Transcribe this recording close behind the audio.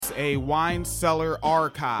is a wine cellar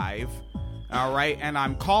archive. All right, and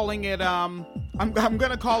I'm calling it I'm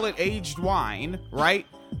gonna call it aged wine, right?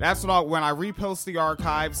 That's what when I repost the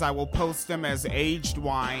archives, I will post them as aged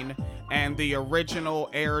wine and the original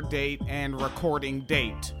air date and recording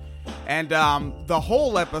date. And the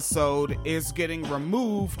whole episode is getting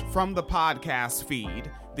removed from the podcast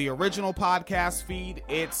feed. The original podcast feed,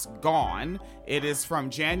 it's gone. It is from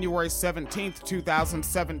January 17th,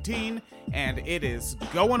 2017, and it is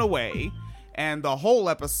going away. And the whole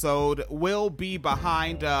episode will be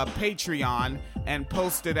behind Patreon and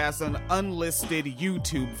posted as an unlisted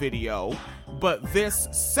YouTube video. But this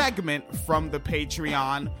segment from the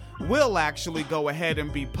Patreon will actually go ahead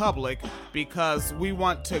and be public because we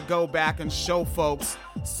want to go back and show folks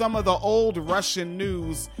some of the old Russian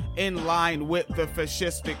news in line with the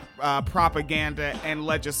fascistic propaganda and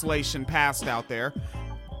legislation passed out there.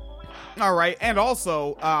 All right, and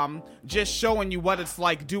also just showing you what it's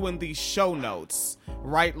like doing these show notes,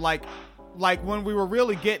 right? Like when we were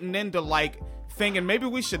really getting into thinking maybe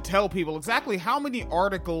we should tell people exactly how many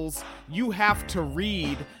articles you have to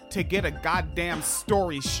read to get a goddamn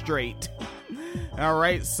story straight. All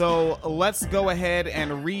right, so let's go ahead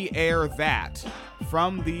and re-air that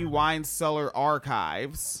from the Wine Cellar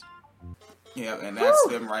Archives. Yeah, and that's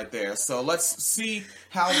them right there. So let's see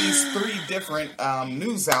how these three different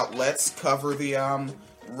news outlets cover the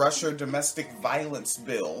Russia domestic violence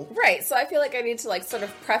bill. Right, so I feel like I need to sort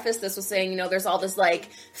of preface this with saying, there's all this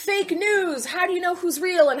fake news. How do you know who's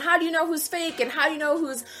real and how do you know who's fake and how do you know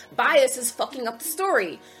whose bias is fucking up the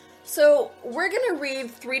story? So we're going to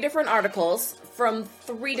read three different articles from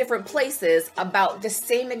three different places about the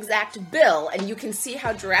same exact bill, and you can see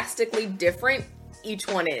how drastically different each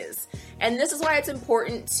one is. And this is why it's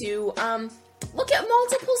important to look at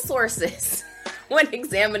multiple sources when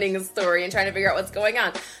examining a story and trying to figure out what's going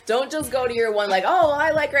on. Don't just go to your one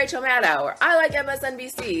I like Rachel Maddow, or I like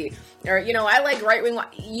MSNBC, or, I like right-wing.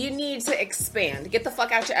 You need to expand. Get the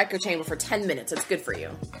fuck out your echo chamber for 10 minutes. It's good for you.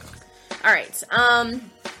 All right.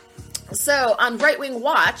 So on Right Wing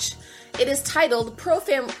Watch, it is titled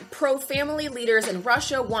Pro-Family Leaders in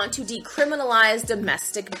Russia Want to Decriminalize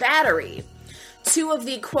Domestic Battery. Two of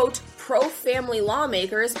the, quote, pro-family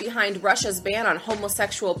lawmakers behind Russia's ban on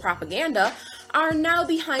homosexual propaganda are now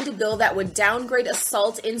behind a bill that would downgrade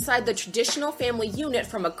assault inside the traditional family unit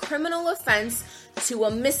from a criminal offense to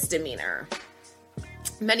a misdemeanor.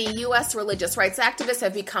 Many U.S. religious rights activists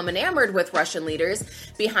have become enamored with Russian leaders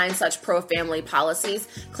behind such pro-family policies,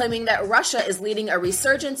 claiming that Russia is leading a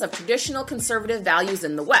resurgence of traditional conservative values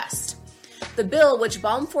in the West. The bill, which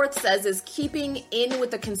Baumforth says is keeping in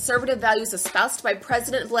with the conservative values espoused by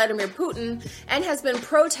President Vladimir Putin and has been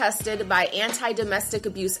protested by anti-domestic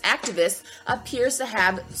abuse activists, appears to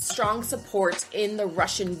have strong support in the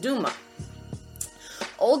Russian Duma.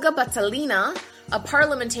 Olga Batalina, a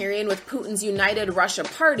parliamentarian with Putin's United Russia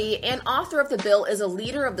Party and author of the bill, is a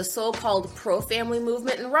leader of the so-called pro-family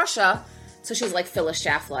movement in Russia. So she's like Phyllis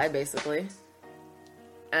Schlafly, basically.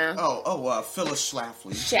 Phyllis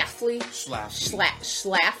Schlafly.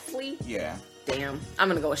 Schlafly? Yeah. Damn. I'm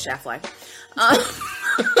gonna go with Schlafly.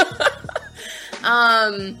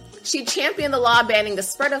 She championed the law banning the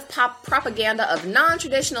spread of propaganda of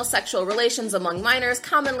non-traditional sexual relations among minors,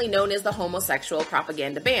 commonly known as the homosexual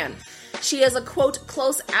propaganda ban. She is a, quote,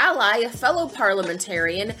 close ally, fellow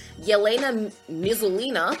parliamentarian Yelena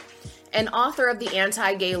Mizulina, an author of the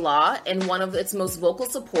anti-gay law and one of its most vocal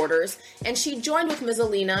supporters, and she joined with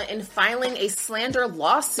Mizulina in filing a slander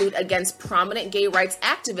lawsuit against prominent gay rights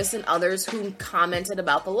activists and others who commented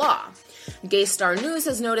about the law. Gay Star News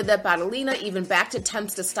has noted that Batalina even backed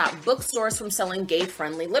attempts to stop bookstores from selling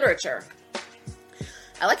gay-friendly literature.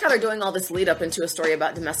 I like how they're doing all this lead up into a story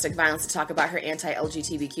about domestic violence to talk about her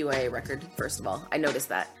anti-LGBTQIA record, first of all. I noticed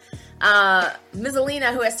that.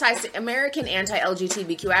 Mizulina, who has ties to American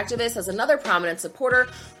anti-LGBTQ activists, is another prominent supporter,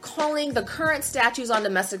 calling the current statutes on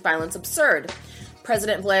domestic violence absurd.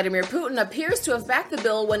 President Vladimir Putin appears to have backed the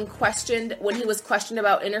bill when he was questioned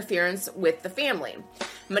about interference with the family.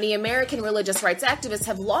 Many American religious rights activists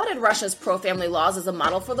have lauded Russia's pro-family laws as a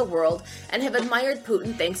model for the world and have admired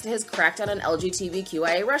Putin thanks to his crackdown on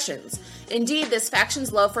LGBTQIA Russians. Indeed, this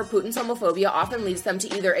faction's love for Putin's homophobia often leads them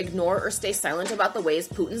to either ignore or stay silent about the ways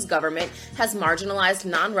Putin's government has marginalized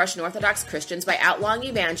non-Russian Orthodox Christians by outlawing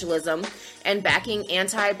evangelism and backing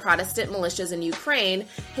anti-Protestant militias in Ukraine,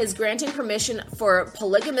 his granting permission for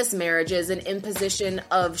polygamous marriages and imposition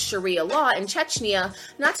of Sharia law in Chechnya,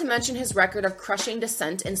 not to mention his record of crushing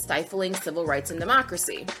dissent and stifling civil rights and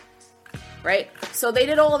democracy. Right? So they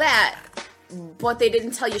did all that, but they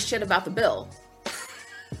didn't tell you shit about the bill.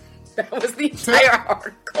 That was the entire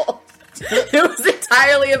article. It was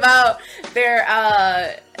entirely about their,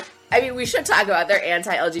 I mean, we should talk about their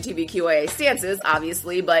anti-LGBTQIA stances,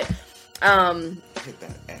 obviously, but hit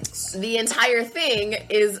that X. The entire thing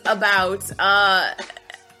is about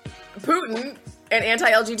Putin and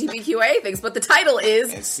anti-LGBTQIA things, but the title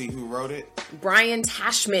is... And see who wrote it? Brian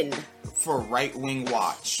Tashman. For Right Wing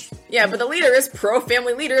Watch. Yeah, but the leader is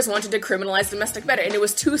pro-family leaders want to decriminalize domestic battery, and it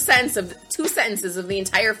was two sentences of the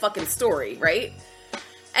entire fucking story, right?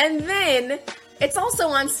 And then it's also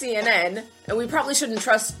on CNN, and we probably shouldn't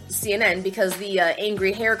trust CNN because the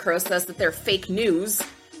angry hair crow says that they're fake news.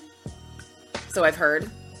 So I've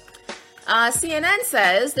heard. CNN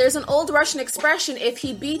says, there's an old Russian expression, if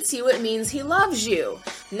he beats you, it means he loves you.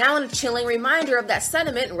 Now, in a chilling reminder of that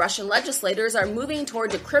sentiment, Russian legislators are moving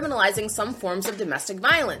toward decriminalizing some forms of domestic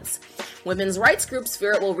violence. Women's rights groups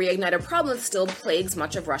fear it will reignite a problem that still plagues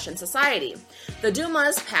much of Russian society. The Duma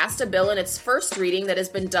has passed a bill in its first reading that has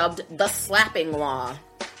been dubbed the slapping law.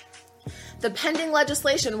 The pending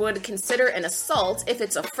legislation would consider an assault, if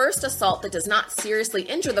it's a first assault that does not seriously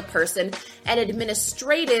injure the person, an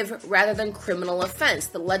administrative rather than criminal offense.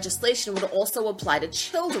 The legislation would also apply to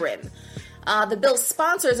children. The bill's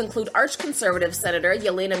sponsors include arch-conservative Senator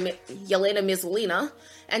Yelena Mizulina,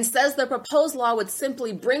 and says the proposed law would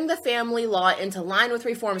simply bring the family law into line with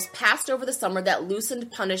reforms passed over the summer that loosened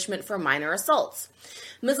punishment for minor assaults.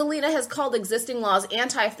 Mizulina has called existing laws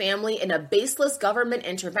anti-family and a baseless government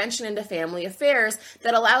intervention into family affairs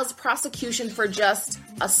that allows prosecution for just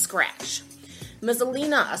a scratch.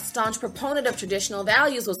 Mizulina, a staunch proponent of traditional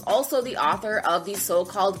values, was also the author of the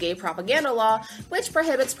so-called gay propaganda law, which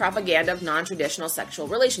prohibits propaganda of non-traditional sexual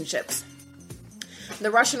relationships. The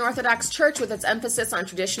Russian Orthodox Church, with its emphasis on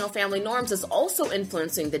traditional family norms, is also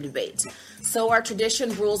influencing the debate. So are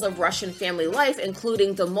tradition rules of Russian family life,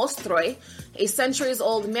 including the Mostroy, a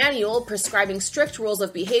centuries-old manual prescribing strict rules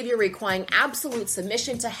of behavior requiring absolute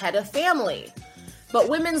submission to head of family. But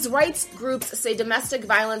women's rights groups say domestic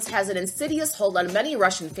violence has an insidious hold on many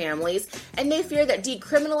Russian families, and they fear that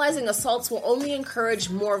decriminalizing assaults will only encourage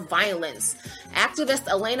more violence. Activist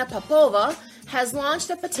Elena Popova has launched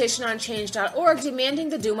a petition on Change.org demanding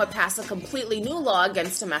the Duma pass a completely new law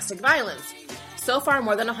against domestic violence. So far,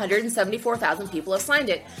 more than 174,000 people have signed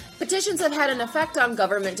it. Petitions have had an effect on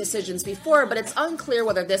government decisions before, but it's unclear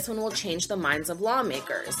whether this one will change the minds of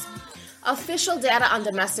lawmakers. Official data on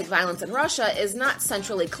domestic violence in Russia is not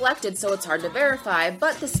centrally collected, so it's hard to verify,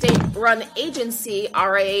 but the state-run agency,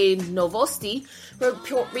 RAA Novosti,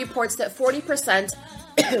 reports that 40%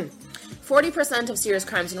 of serious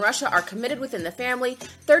crimes in Russia are committed within the family,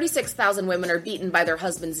 36,000 women are beaten by their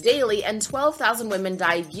husbands daily, and 12,000 women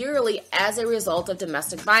die yearly as a result of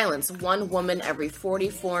domestic violence, one woman every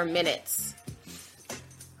 44 minutes.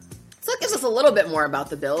 So that gives us a little bit more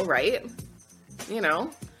about the bill, right? You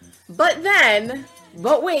know. But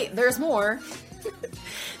wait, there's more.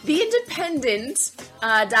 The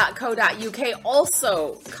Independent.co.uk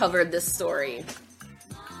also covered this story.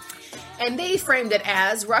 And they framed it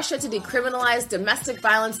as Russia to decriminalize domestic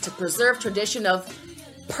violence to preserve tradition of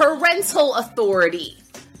parental authority.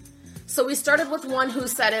 So we started with one who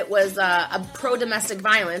said it was a pro-domestic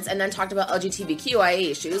violence and then talked about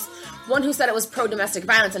LGBTQIA issues. One who said it was pro-domestic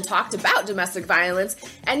violence and talked about domestic violence.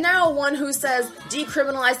 And now one who says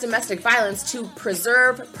decriminalize domestic violence to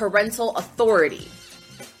preserve parental authority.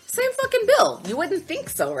 Same fucking bill. You wouldn't think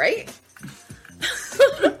so, right?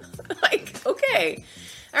 Like, okay.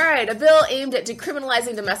 All right, a bill aimed at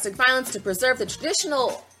decriminalizing domestic violence to preserve the tradition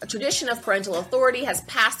of parental authority has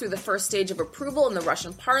passed through the first stage of approval in the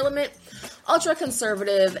Russian parliament.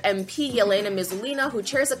 Ultra-conservative MP Yelena Mizulina, who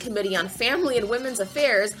chairs a committee on family and women's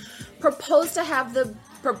affairs, proposed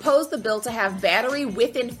the bill to have battery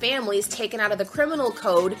within families taken out of the criminal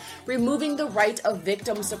code, removing the right of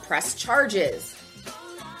victims to press charges.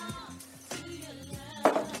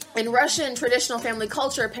 In Russian traditional family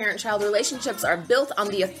culture, parent-child relationships are built on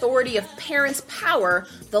the authority of parents' power.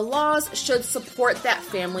 The laws should support that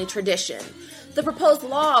family tradition. The proposed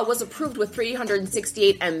law was approved with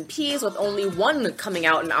 368 MPs, with only one coming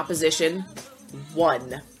out in opposition.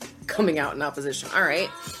 One coming out in opposition. All right.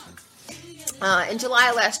 In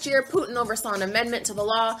July last year, Putin oversaw an amendment to the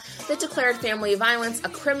law that declared family violence a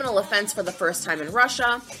criminal offense for the first time in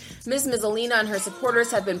Russia. Ms. Mizulina and her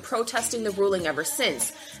supporters have been protesting the ruling ever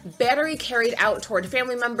since. Battery carried out toward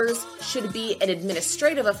family members should be an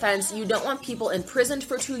administrative offense. You don't want people imprisoned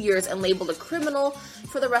for 2 years and labeled a criminal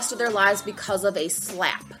for the rest of their lives because of a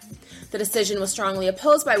slap. The decision was strongly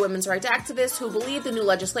opposed by women's rights activists who believe the new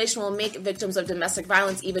legislation will make victims of domestic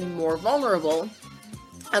violence even more vulnerable,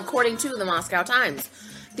 according to the Moscow Times.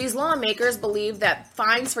 These lawmakers believe that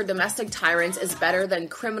fines for domestic tyrants is better than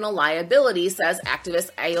criminal liability, says activist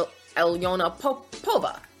Alyona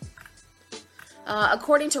Popova.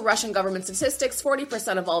 According to Russian government statistics,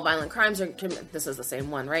 40% of all violent crimes are this is the same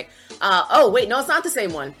one, right? Oh, wait, no, it's not the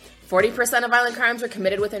same one. 40% of violent crimes are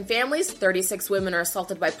committed within families, 36 women are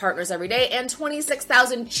assaulted by partners every day, and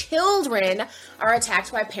 26,000 children are attacked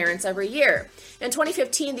by parents every year. In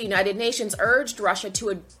 2015, the United Nations urged Russia to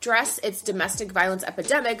address its domestic violence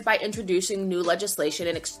epidemic by introducing new legislation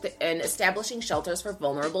and establishing shelters for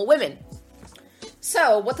vulnerable women.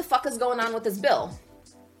 So, what the fuck is going on with this bill?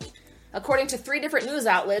 According to 3 different news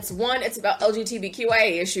outlets, one, it's about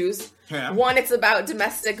LGBTQIA issues. Yeah. One, it's about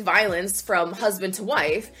domestic violence from husband to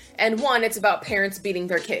wife. And one, it's about parents beating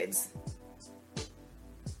their kids.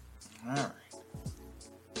 All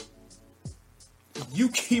right. You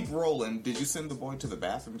keep rolling. Did you send the boy to the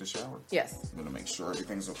bathroom to shower? Yes. I'm going to make sure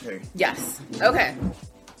everything's okay. Yes. Okay.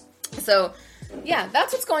 So, yeah,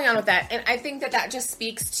 that's what's going on with that. And I think that just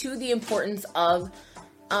speaks to the importance of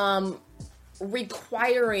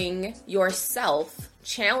requiring yourself,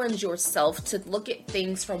 challenge yourself to look at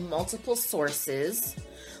things from multiple sources,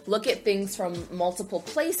 look at things from multiple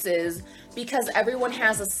places, because everyone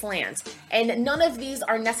has a slant. And none of these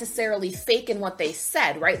are necessarily fake in what they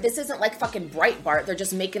said, right? This isn't like fucking Breitbart. They're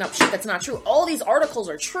just making up shit that's not true. All these articles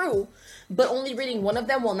are true, but only reading one of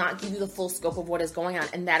them will not give you the full scope of what is going on.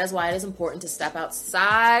 And that is why it is important to step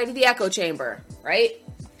outside the echo chamber, right?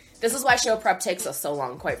 This is why show prep takes us so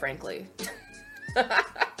long, quite frankly.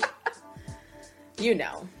 You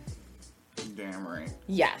know. Damn right.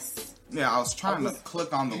 Yes. Yeah, I was trying to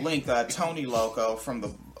click on the link, Tony Loco from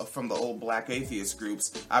the old Black Atheist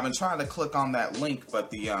groups. I've been trying to click on that link, but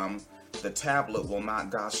the tablet will not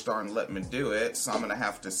gosh darn let me do it. So I'm gonna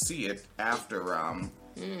have to see it after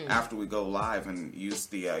we go live and use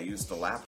the laptop.